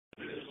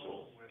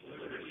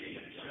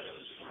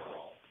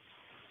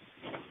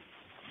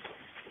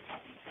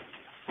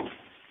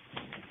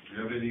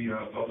have any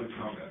public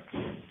comment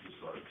to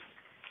start?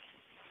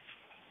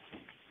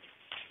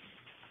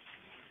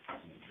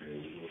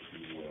 Okay, we'll go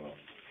to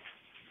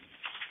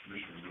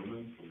Commissioner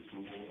Newman for the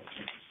approval of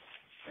minutes.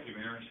 Thank you,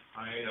 Mayor.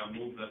 I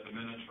move that the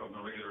minutes from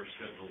the regular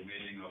scheduled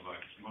meeting of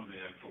Monday,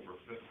 October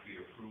 5th be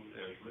approved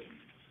as written.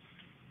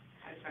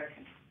 I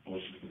second.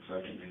 Motion is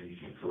second. Any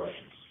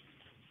corrections?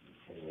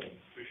 Call roll.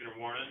 Commissioner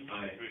Warren.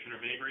 Aye.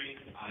 Commissioner Mabry.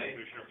 Aye.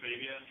 Commissioner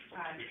Fabia.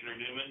 Aye.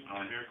 Commissioner Newman.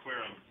 Aye. Mayor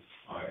Querem.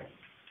 Aye.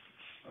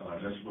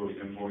 Next we'll go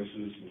to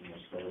invoices, and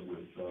we'll start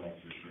with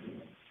Commissioner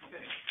Newman.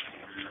 Okay.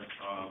 Mayor,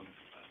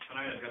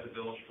 tonight I've got the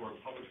bills for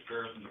Public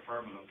Affairs and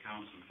Department of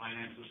Accounts and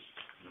Finances,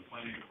 and the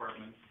Planning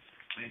Department,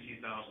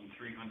 $19,391.60.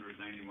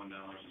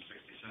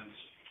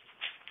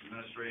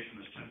 Administration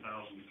is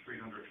 $10,325.11.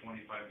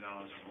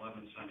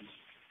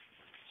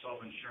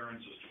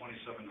 Self-insurance is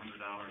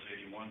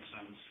 $2,700.81.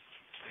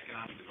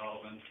 Economic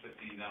Development,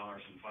 $15.05.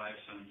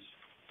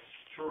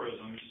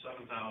 Tourism,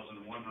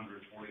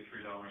 $7,143.88.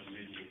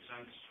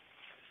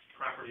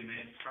 Property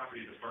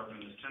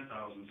Department is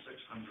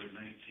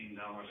 $10,619.89.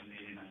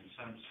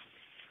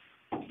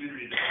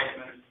 Community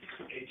Development,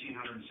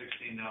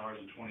 $1,816.25.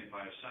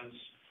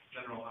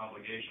 General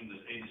obligation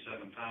is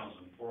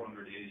 $87,486.26.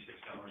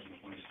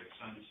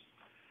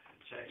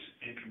 Tax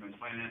increment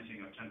financing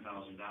of $10,000,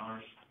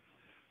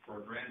 for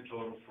a grand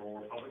total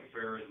for Public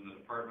Affairs in the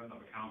Department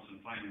of Accounts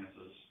and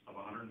Finances of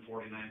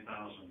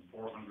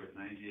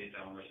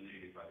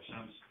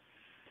 $149,498.85.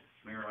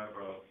 Mayor, I've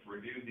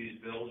reviewed these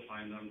bills,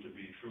 find them to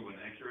be true and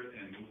accurate,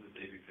 and move that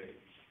they be paid.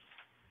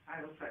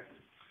 I will second.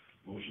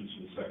 Motion's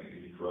been second.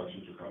 Any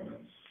corrections or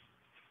comments?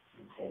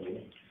 Call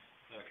roll.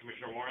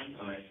 Commissioner Warren.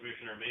 Aye.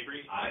 Commissioner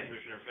Mabry. Aye.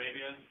 Commissioner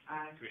Fabia.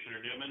 Aye. Commissioner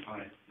Newman.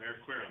 Aye.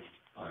 Mayor Querem.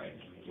 Aye.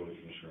 We'll go to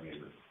Commissioner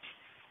Mabry.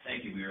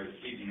 Thank you, Mayor.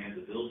 This evening I have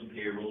the bills and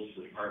payrolls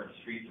for the Department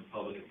of Streets and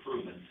Public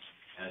Improvements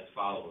as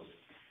follows.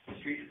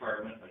 The Street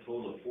Department, a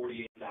total of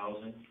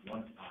 $48,418.36.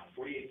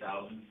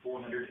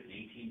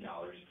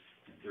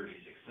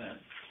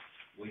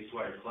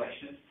 Wastewater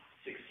collection,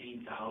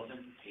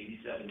 $16,087.29.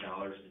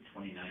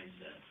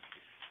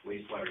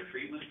 Wastewater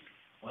treatment,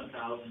 $1,266.07.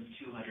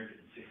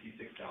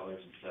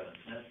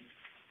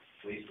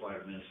 Wastewater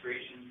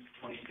administration,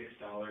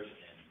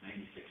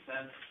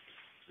 $26.96.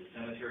 The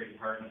Cemetery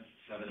Department,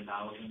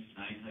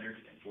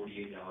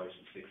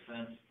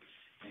 $7,948.06,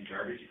 and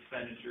garbage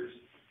expenditures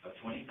of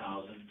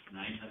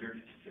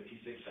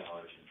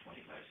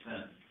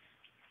 $20,956.25,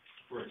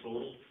 for a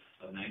total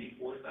of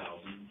 $94,702.99.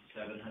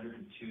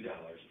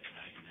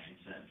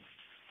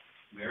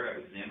 Mayor,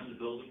 I examined the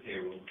bills of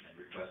payroll and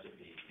requested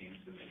the payments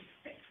be made.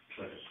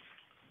 Second.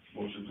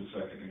 Motion's been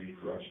second. Any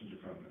corrections or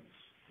comments?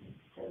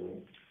 Call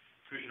roll.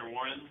 Commissioner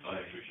Warren.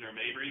 Aye. Commissioner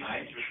Mabry.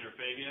 Aye. Commissioner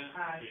Fabia.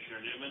 Aye.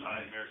 Commissioner Newman.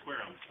 Aye. Mayor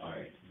Querem.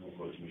 Aye. We'll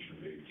go to Commissioner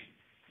Bates.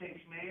 Thank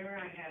you, Mayor.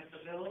 I have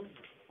the bills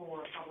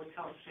for Public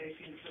Health,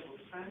 Safety, and Civil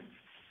Defense.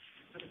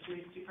 For the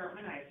Police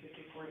Department, I have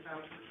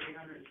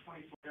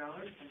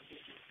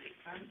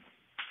 $54,324.63.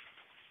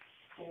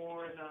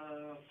 For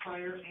the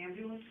Fire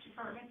Ambulance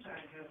Department, I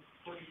have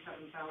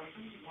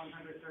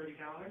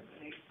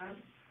 $47,130.08,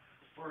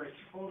 for a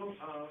total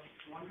of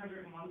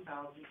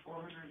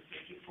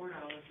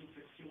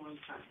 $101,454.61.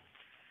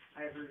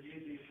 I have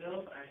reviewed these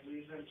bills. I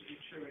believe them to be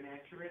true and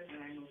accurate,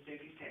 and I move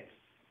they be paid.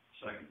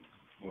 Second.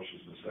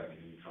 Motion's been second.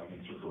 Any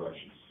comments or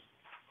corrections?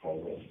 Call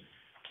roll.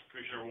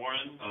 Commissioner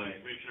Warren. Aye.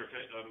 Commissioner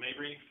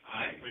Mabry.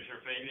 Aye. Commissioner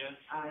Fabia.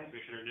 Aye.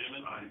 Commissioner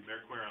Newman. Aye.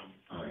 Mayor Querem.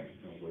 Aye.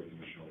 Now go to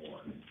Commissioner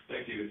Warren.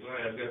 Thank you.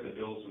 Tonight I've got the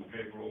bills and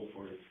payroll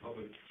for the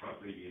public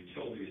property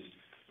utilities.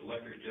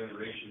 Electric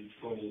generation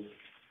totaled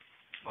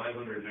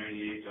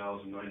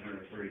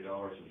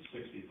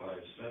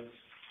 $598,930.65.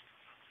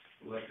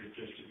 Electric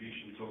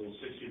distribution totaled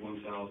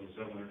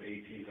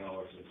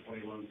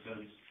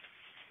 $61,718.21.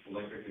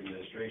 Electric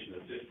administration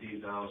of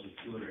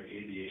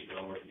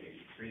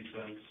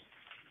 $15,288.83.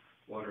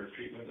 Water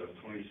treatment of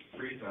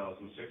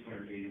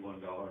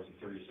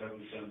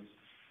 $23,681.37.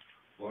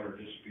 Water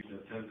distribution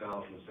of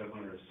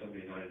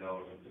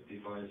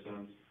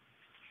 $10,779.55.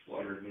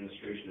 Water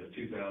administration of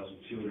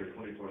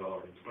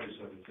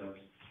 $2,224.27.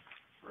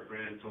 For a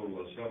grand total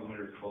of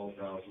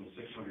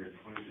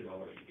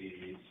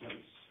 $712,622.88.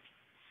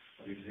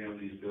 I've examined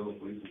these bills,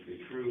 believe that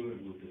they're true,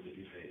 and move that they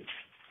be paid.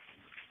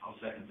 I'll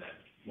second that.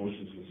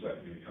 Motion's been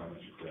second. Any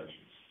comments or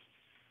corrections?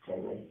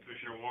 Call roll.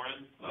 Commissioner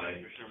Warren. Aye.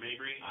 Commissioner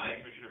Mabry.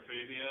 Aye. Commissioner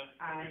Fabia.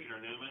 Aye.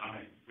 Commissioner Newman.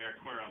 Aye. Mayor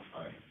Querem.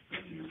 Aye.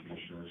 Thank you,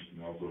 Commissioners.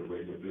 Now go to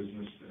regular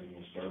business, and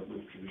we'll start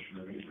with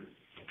Commissioner Mabry.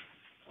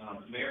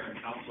 Mayor and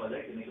Council, I'd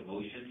like to make a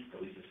motion that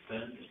we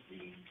suspend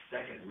the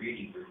second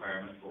reading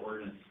requirement for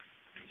ordinance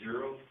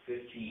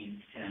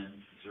 015100180.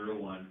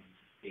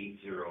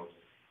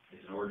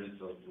 It's an ordinance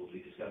that we'll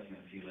be discussing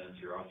in a few minutes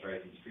here,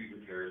 authorizing street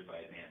repairs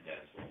by advanced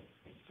asphalt.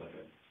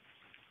 Second.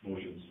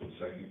 Motion's been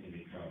second.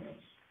 Any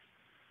comments?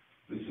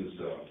 This is,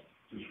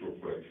 just real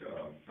quick,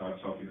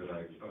 not something that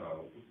I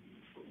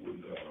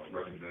would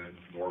recommend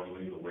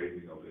normally, the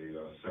waiving of the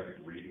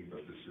second reading,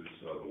 but this is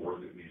the work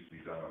that needs to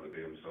be done on the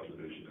Bailey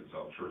subdivision in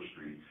South Church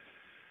Street.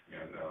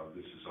 And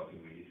this is something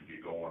we need to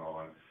get going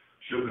on.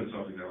 Should have been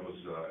something that was,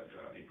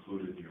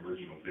 included in the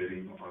original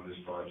bidding on this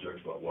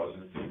project, but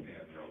wasn't, and,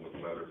 with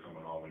weather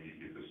coming on, we need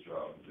to get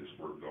this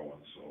work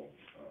going, so,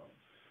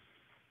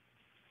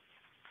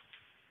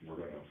 we're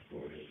gonna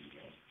go ahead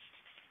and,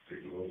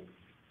 take a vote.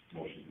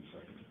 Motion and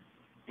second.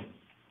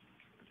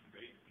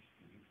 Great.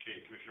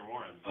 Okay, Commissioner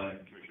Warren. Aye.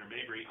 Commissioner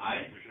Mabry.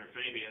 Aye. Commissioner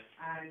Fabia.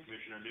 Aye.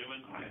 Commissioner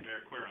Newman. Aye.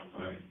 Mayor Querem.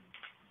 Aye.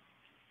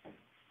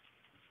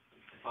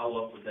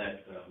 Follow up with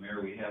that, Mayor,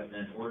 we have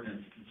then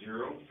ordinance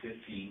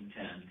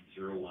 01510-0180,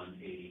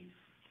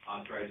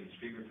 authorizing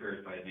street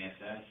repairs by advanced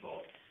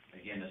asphalt.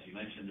 Again, as you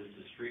mentioned, this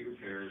is street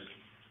repairs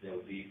that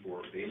would be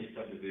for Bailey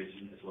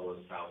subdivision as well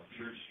as South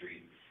Church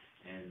Street.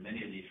 And many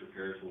of these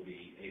repairs will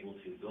be able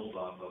to build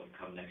off of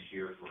come next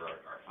year for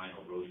our final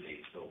road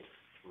date. So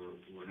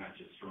we're not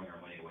just throwing our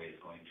money away,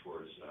 it's going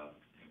towards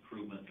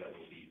improvement that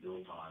will be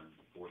built on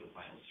for the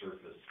final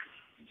surface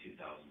in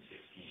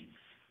 2016.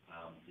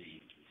 The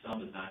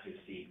sum is not to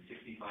exceed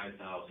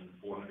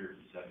 $65,476.50.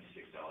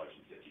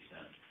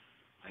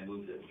 I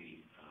move that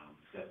we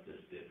accept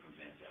this bid from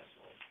Advanced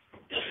Asphalt.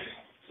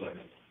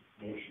 Second.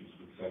 Motion's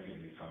been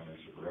seconded. Any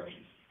comments or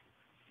corrections?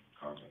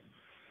 Comments?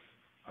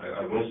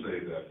 I will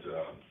say that,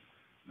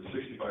 the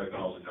 $65,000,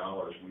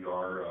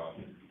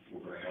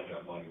 we're gonna have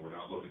that money. We're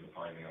not looking to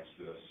finance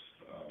this.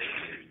 There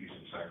may be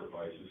some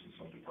sacrifices in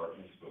some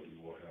departments, but we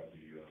will have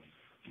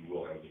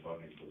the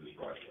funding for this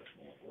project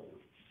going forward.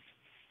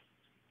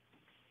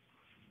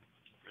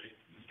 Great.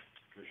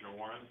 Commissioner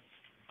Warren.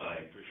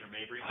 Aye. Commissioner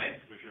Mabry. Aye.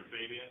 Commissioner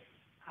Fabia.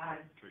 Aye.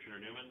 Commissioner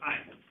Newman.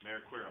 Aye.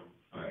 Mayor Querem.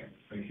 Aye.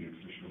 Thank you,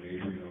 Commissioner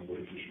Mabry. Now go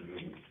to Commissioner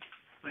Newman.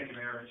 Thank you,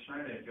 Mayor.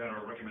 Tonight I've got a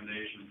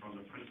recommendation from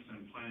the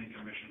Princeton Planning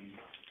Commission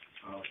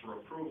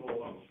for approval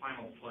of a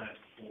final plat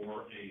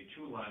for a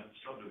two-lot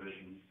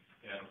subdivision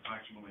at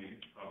approximately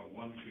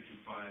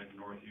 1225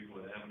 North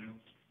Euclid Avenue.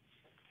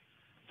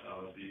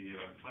 The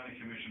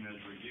Planning Commission has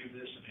reviewed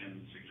this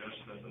and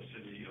suggests that the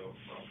city of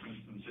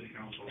Princeton City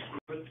Council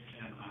approve it,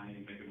 and I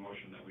make a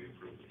motion that we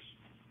approve this.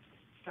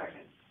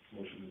 Second.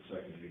 Motion and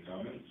second. Any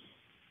comments?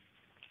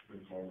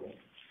 Been called roll.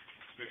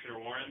 Commissioner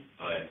Warren.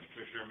 Aye.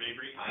 Commissioner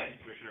Mabry. Aye.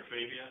 Commissioner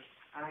Fabia.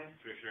 Aye.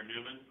 Commissioner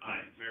Newman.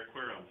 Aye. Mayor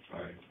Querem.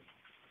 Aye.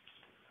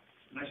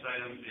 Next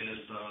item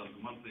is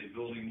the monthly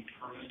building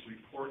permit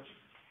report.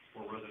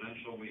 For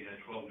residential, we had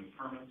 12 new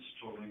permits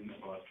totaling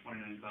about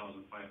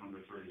 $29,538.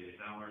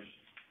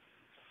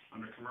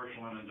 Under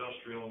commercial and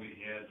industrial, we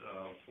had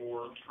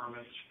 4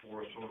 permits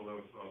for a total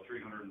of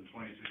 $322,850.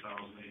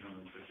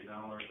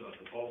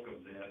 The bulk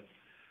of that,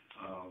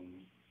 of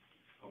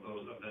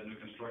that new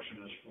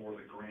construction is for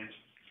the Grant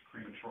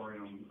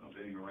crematorium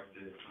being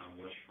erected on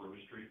West Furr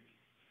Street.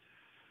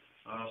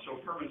 So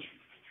permits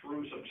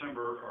through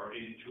September are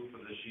 82 for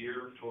this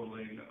year,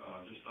 totaling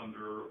just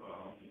under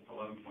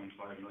 $11.5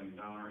 million,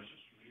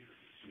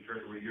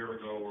 compared to a year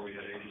ago where we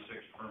had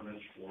 86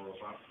 permits for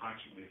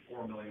approximately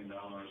 $4 million,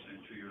 and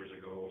 2 years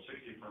ago,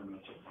 60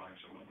 permits,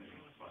 approximately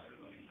 $5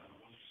 million.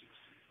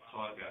 That's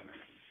all I've got, Mayor.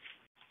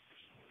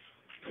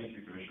 Thank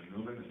you, Commissioner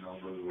Newman, and now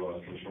go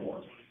to Commissioner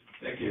Warren.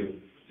 Thank you.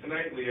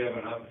 Tonight, we have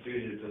an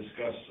opportunity to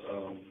discuss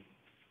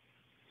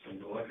some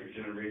electric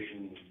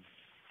generation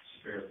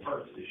spare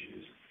parts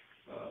issues.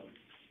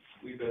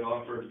 We've been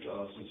offered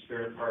some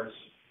spare parts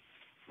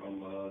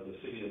from the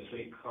city of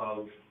St.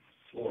 Cloud,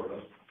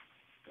 Florida.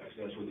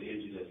 Actually, that's where the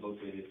engine is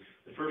located.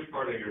 The first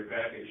part of your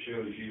packet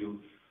shows you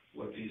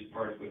what these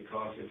parts would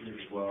cost if you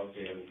were to go out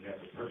there and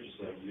have to purchase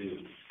them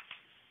new.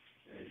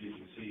 As you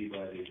can see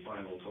by the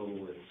final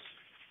total, it's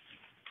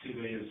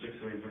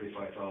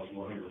 $2,635,140.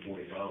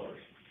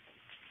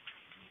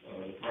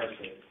 The parts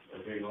that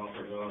are being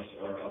offered to us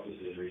are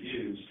obviously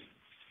used,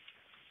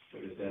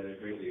 but it's at a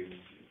greatly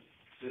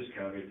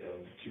discounted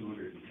of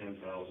 $210,000.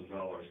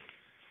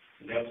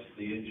 And that's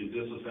the engine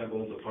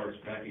disassembled, the parts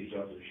packaged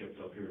up and shipped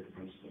up here to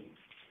Princeton.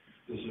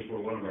 This is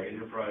for one of our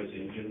Enterprise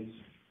engines,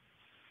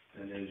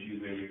 and as you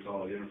may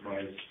recall, the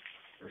Enterprise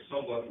are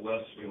somewhat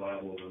less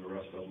reliable than the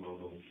rest of them,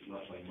 although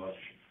not by much.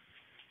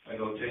 I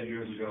know 10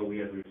 years ago we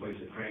had to replace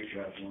a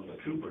crankshaft on one of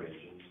the Cooper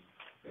engines,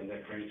 and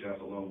that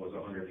crankshaft alone was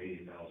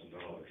 $180,000.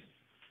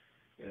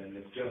 And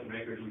if Jeff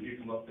Makers, would you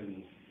come up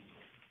and,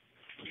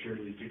 I'm sure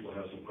these people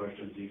have some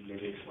questions, you can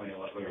maybe explain a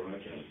lot better than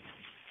I can.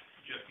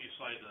 Jeff, can you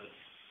slide the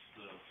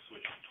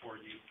switch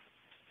toward you?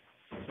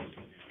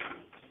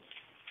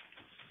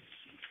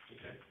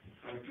 Okay.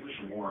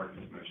 Commissioner Warren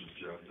mentioned,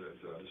 Jeff, that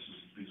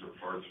these are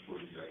parts for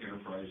the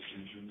Enterprise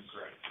engines.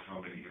 Correct. How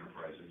many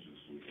Enterprise engines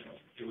do we have?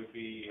 It would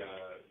be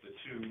the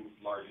 2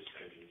 largest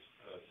engines,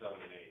 7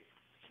 and 8.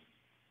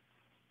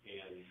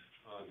 And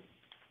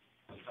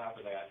on top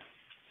of that,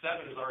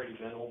 7 has already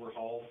been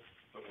overhauled,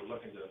 but we're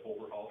looking to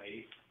overhaul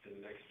 8 in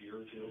the next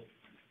year or 2.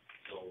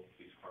 So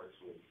these parts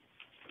would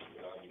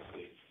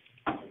obviously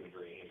come in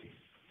very handy.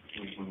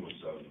 When was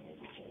 7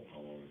 overhauled?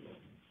 How long ago?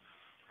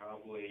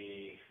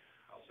 Probably,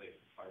 I'll say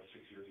 5 or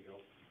 6 years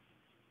ago.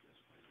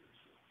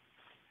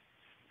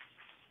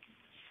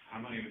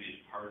 How many of these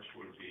parts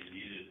would be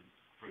needed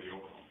for the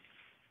overhaul?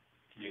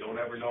 You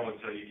don't ever know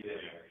until you get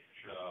in there.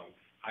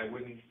 I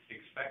wouldn't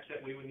expect that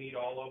we would need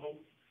all of them,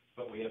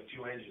 but we have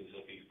two engines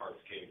that these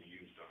parts can be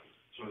used on.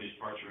 So these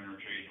parts are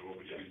interchangeable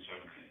between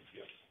 7 and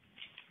 8? Yes.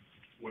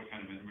 What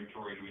kind of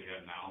inventory do we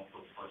have now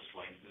for parts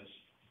like this?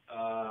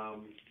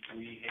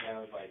 We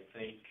have, I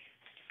think,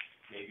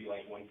 maybe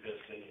like one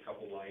piston, a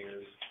couple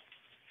liners,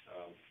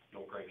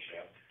 no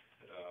crankshaft.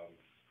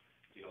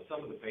 You know,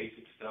 some of the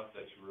basic stuff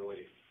that's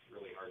really,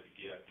 really hard to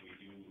get, we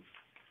do,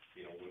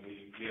 you know, when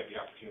we have the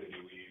opportunity,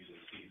 we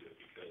usually seize it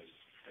because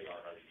they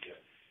are hard to get.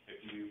 If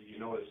you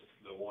notice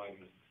the one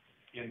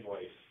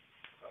invoice,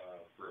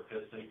 for a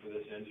piston for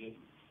this engine,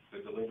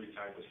 the delivery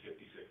time was 56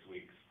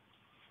 weeks.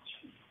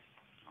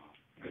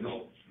 And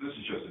this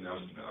is just an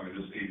estimate, I mean,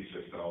 this is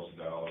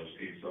 $86,000,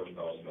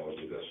 $87,000,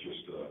 but that's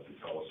just, to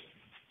tell us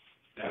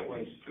That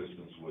was, these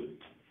pistons would,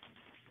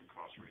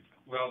 Cost retail.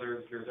 well,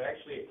 there's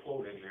actually a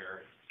quote in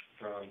there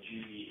from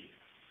GE.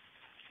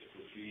 It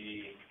would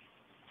be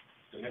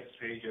the next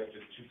page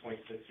after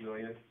 2.6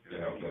 million,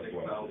 yeah, that's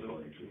what I'm 56,000.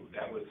 referring to.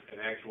 That was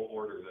an actual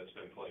order that's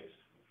been placed.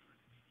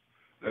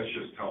 That's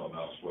just telling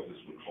us what this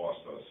would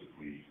cost us if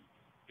we,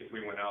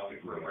 went out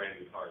for brand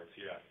new parts,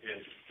 yeah. And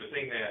the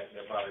thing that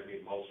bothered me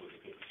most was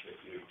the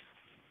 56 weeks.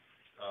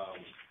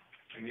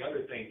 And the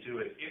other thing too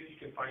is if you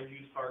can find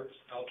used parts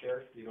out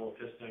there, you know, a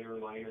piston or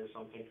a liner or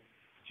something,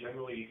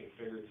 generally you can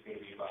figure it's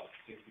gonna be about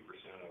 60%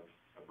 of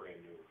a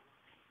brand new.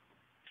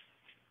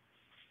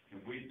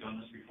 Have we done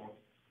this before?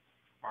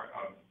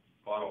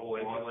 Bought a whole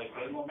engine like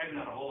this? Well, maybe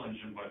not a whole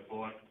engine, but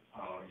bought,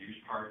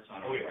 used parts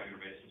on a Oh, yeah.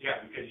 regular basis?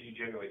 Yeah, because you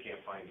generally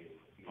can't find new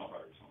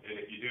parts. And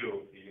if you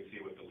do, you can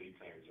see what the lead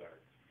times are.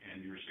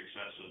 And your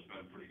success has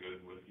been pretty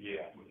good with?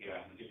 Yeah, with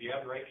yeah. that. If you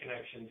have the right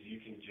connections, you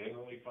can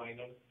generally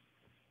find them.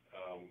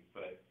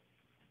 But,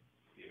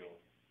 you know,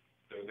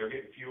 they're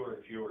getting fewer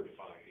and fewer to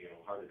find, you know,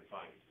 harder to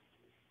find.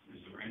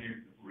 Is there any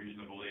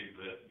reason to believe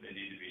that they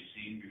need to be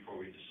seen before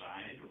we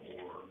decide,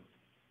 or?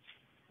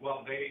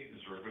 Well,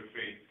 Is there a good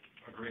faith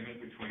agreement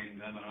between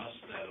them and us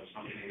that if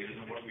something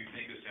isn't what we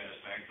think is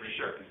satisfactory?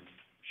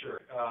 Sure.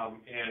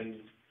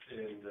 And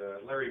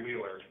Larry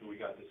Wheeler, who we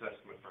got this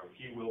estimate from,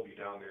 he will be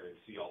down there and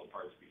see all the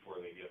parts before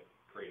they get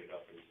crated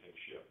up and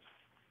shipped.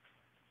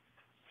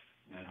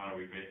 And how do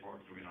we pay for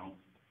it, do we know?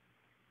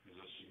 Is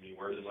this? You mean,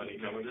 where's the money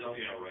coming from?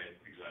 Yeah, right,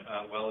 exactly.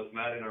 Well, it's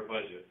not in our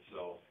budget,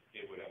 so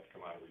it would have to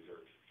come out of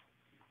reserves.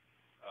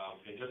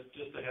 And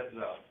just a heads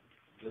up,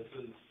 this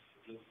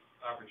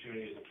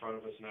opportunity is in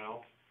front of us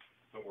now,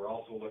 but we're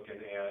also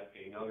looking at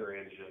another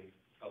engine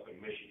up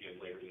in Michigan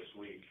later this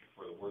week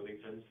for the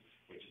Worthingtons,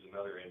 which is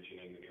another engine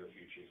in the near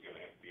future is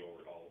gonna have to be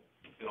overhauled.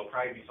 It'll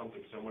probably be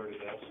something similar to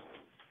this.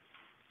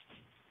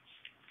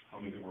 how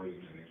many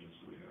Worthington engines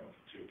do we have?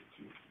 Two.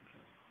 Two.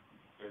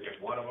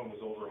 Again, one of them was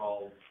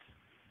overhauled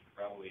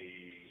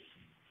probably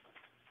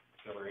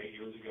 7 or 8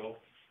 years ago,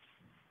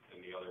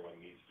 and the other one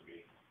needs to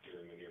be here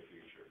in the near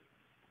future.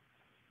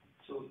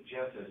 So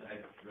Jeff, as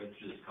I've read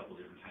through this a couple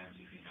different times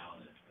between now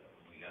and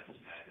when we got this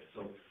packet,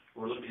 so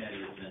what we're looking at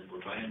is that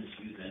we're buying this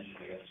used engine,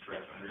 I got this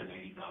correct,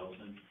 $190,000,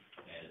 and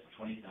it's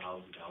 $20,000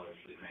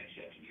 for the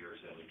crankshaft and gear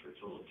assembly for a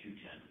total of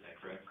 $210, is that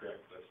correct?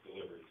 Correct, that's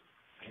delivered.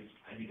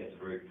 I think that's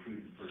a very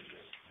prudent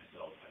purchase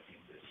myself. I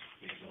think that,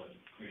 based on what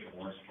Commissioner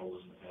Morris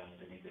told us in the past,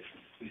 I think that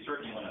we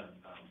certainly want to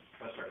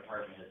trust our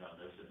department heads on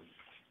this, and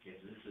if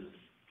this is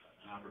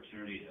an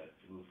opportunity to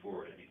move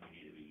forward, I think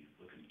we need to be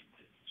looking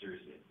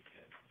seriously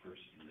at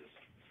purchasing this.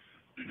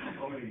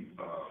 How many,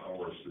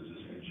 hours does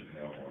this engine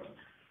have on it?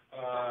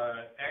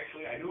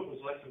 Actually, I knew it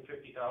was less than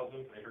 50,000.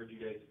 I heard you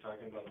guys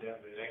talking about that,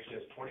 but it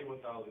actually has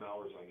 21,000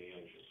 hours on the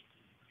engine.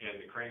 And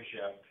the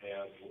crankshaft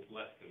has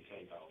less than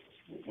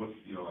 10,000. What's,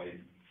 you know,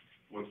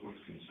 what's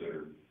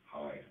considered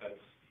high?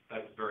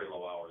 That's very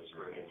low hours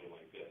for an engine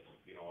like this,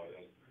 you know,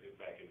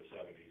 back in the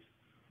 70s.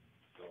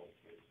 So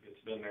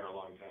it's been there a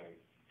long time.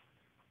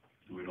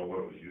 Do we know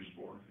what it was used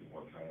for, in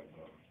what kind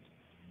of,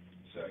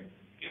 setting?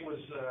 It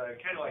was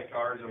kind of like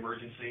ours,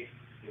 emergency,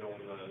 you know,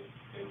 when the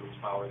engines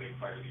power, they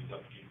fire these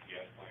up to keep the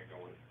gas plant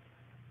going.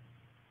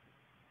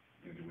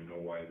 And do we know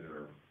why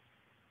they're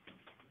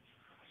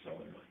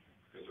selling it?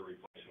 Because they're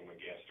replacing them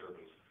with gas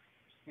turbines.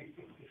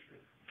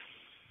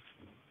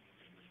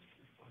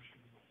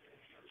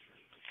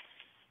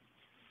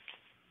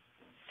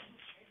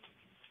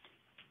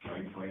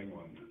 Time frame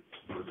on the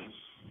purchase?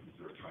 Is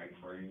there a time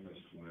frame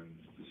as to when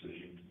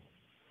decision?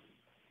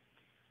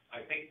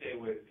 I think they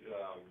would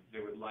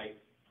like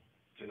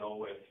to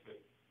know if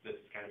this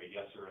is kind of a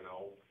yes or a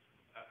no.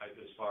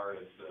 As far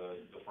as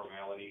the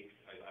formality,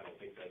 I don't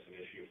think that's an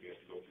issue if we have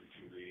to go through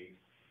 2 readings,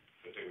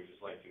 but they would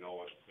just like to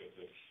know if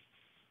it's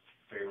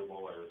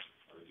favorable or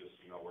just,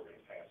 you know, we're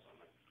gonna pass on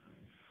it.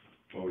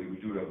 Well, we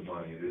do have the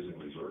money, it is in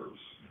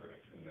reserves.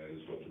 Correct. And that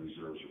is what the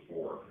reserves are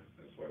for.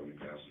 That's why we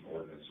passed an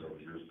ordinance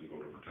several years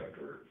ago to protect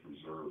our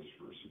reserves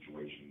for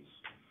situations,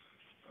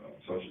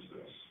 such as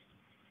this.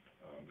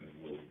 And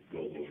we'll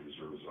build those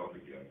reserves up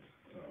again,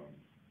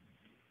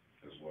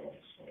 as well,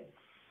 so.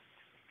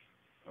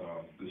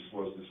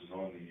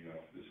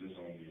 This is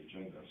on the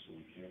agenda, so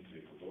we can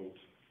take a vote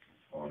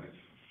on it.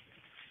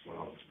 So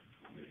I'll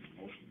make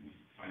a motion.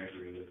 I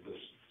agree that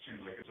this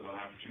seems like it's an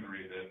opportunity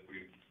machinery that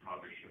we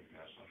probably should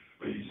pass on.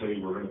 But you say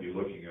we're gonna be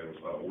looking at,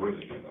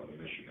 Worthington on the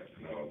Michigan,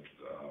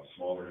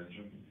 smaller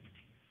engine?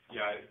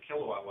 Yeah,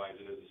 kilowatt wise,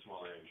 it is a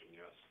smaller engine,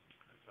 yes.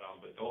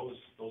 But those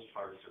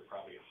parts are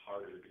probably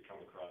harder to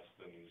come across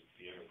than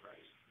the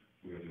Enterprise.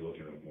 We're gonna be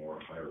looking at more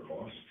higher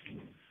cost?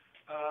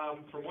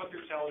 From what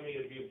they're telling me,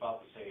 it'd be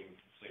about the same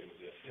as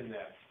this, in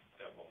that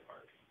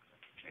ballpark.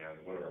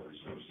 And what are our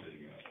reserves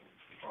sitting at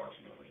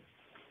approximately?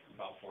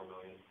 About $4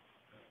 million.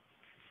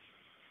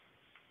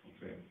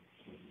 Okay,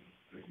 so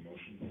take a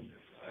motion.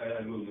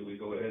 I move that we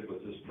go ahead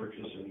with this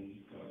purchase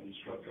and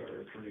instruct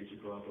our attorney to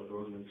draw up an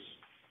ordinance.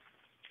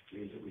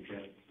 Means that we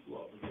can't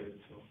go out for bid,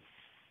 so.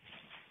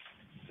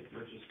 The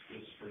purchase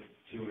is for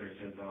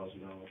 $210,000.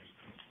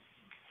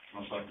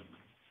 I'll second.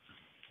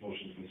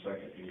 Motion's been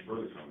second. Any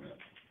further comment?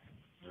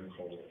 Then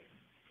call roll.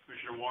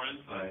 Commissioner Warren?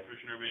 Aye.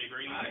 Commissioner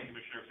Mabry? Aye.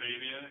 Commissioner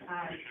Fabia?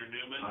 Aye. Commissioner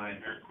Newman? Aye.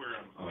 Mayor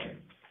Querem? Aye.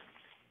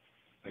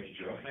 Thank you,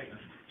 Joe. Thank you.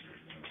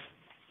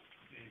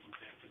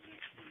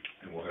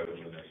 And we'll have it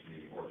in the next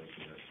meeting, or in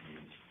the next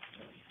meeting.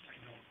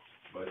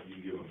 But you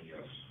give them a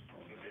yes.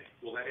 Okay.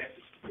 Will that have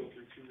to go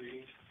through 2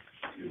 readings?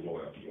 It will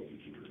have to go through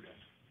 2 readings.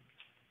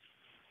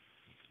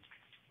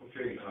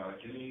 Okay,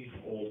 any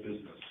old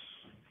business?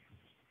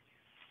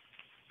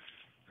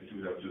 I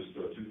do have just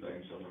 2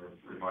 things. I'm gonna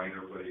remind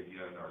everybody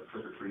again, our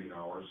trick-or-treating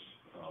hours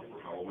for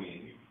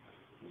Halloween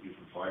will be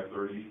from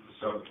 5:30 to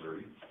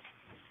 7:30.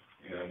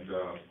 And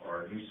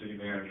our new city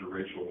manager,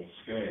 Rachel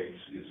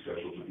Skaggs, is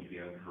scheduled to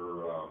begin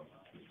her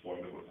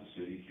employment with the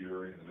city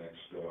here in the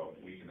next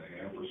week and a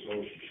half or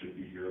so. She should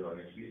be here at our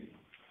next meeting.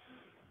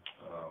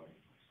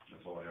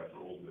 That's all I have for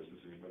old business.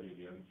 Anybody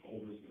again,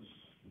 old business?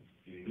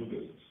 Any new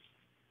business?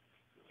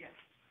 Yes.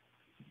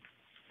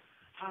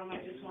 I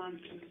just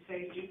wanted to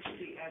say, due to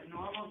the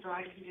abnormal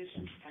dry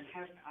conditions and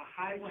have a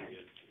high wind,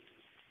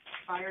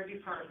 fire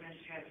department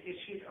has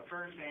issued a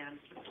burn ban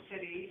for the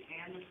city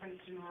and the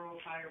Princeton Rural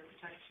Fire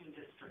Protection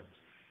District.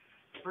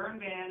 The burn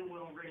ban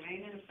will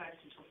remain in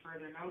effect until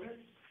further notice.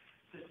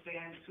 This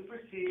ban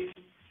supersedes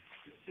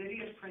the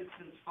city of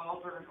Princeton's fall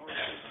burn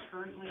ordinance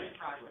currently in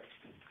progress.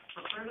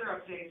 For further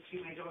updates,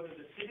 you may go to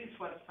the city's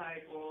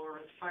website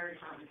or the fire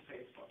department's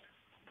Facebook.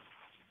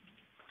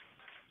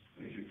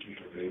 Thank you,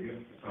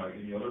 Commissioner Fabia.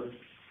 Any other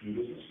new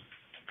business?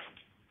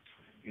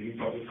 Any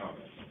public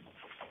comments?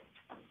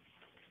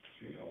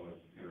 Okay, I'll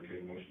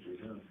entertain a motion to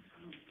adjourn.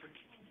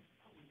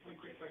 One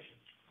quick question.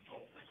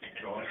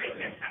 John,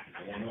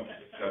 come on up.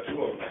 Got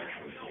 2 of them,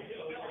 actually.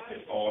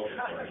 Oh, okay,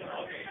 sorry.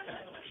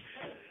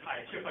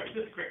 Hi, Chip,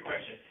 just a quick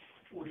question.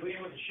 Do we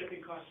know what the shipping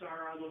costs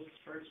are on those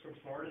parts from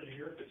Florida to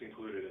here? It's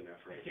included in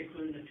that price. It's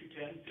included in the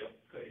 210? Yep.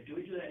 Good. Do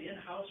we do that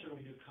in-house or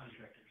we do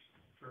contractors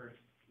for?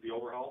 The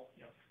overhaul?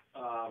 Yep.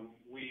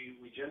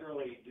 We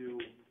generally do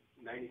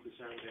 90%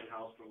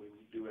 in-house, but we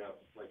do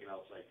have like an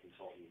outside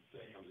consultant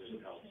that comes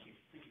in and helps.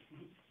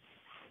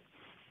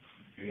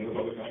 Any other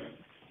public comment?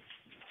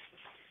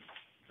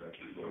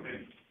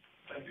 Okay,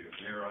 thank you.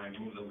 Mayor, I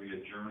move that we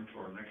adjourn to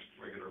our next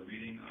regular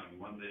meeting on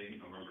Monday,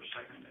 November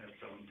 2nd at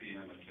 7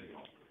 p.m. in City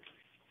Hall.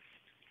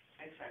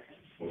 I second.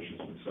 Motion's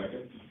been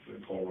second.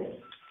 Then call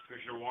roll.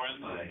 Commissioner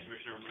Warren? Aye.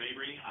 Commissioner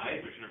Mabry? Aye.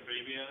 Commissioner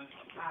Fabia?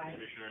 Aye.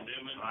 Commissioner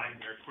Newman? Aye.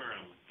 Mayor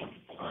Querem?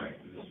 Aye.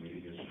 This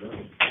meeting is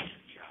adjourned.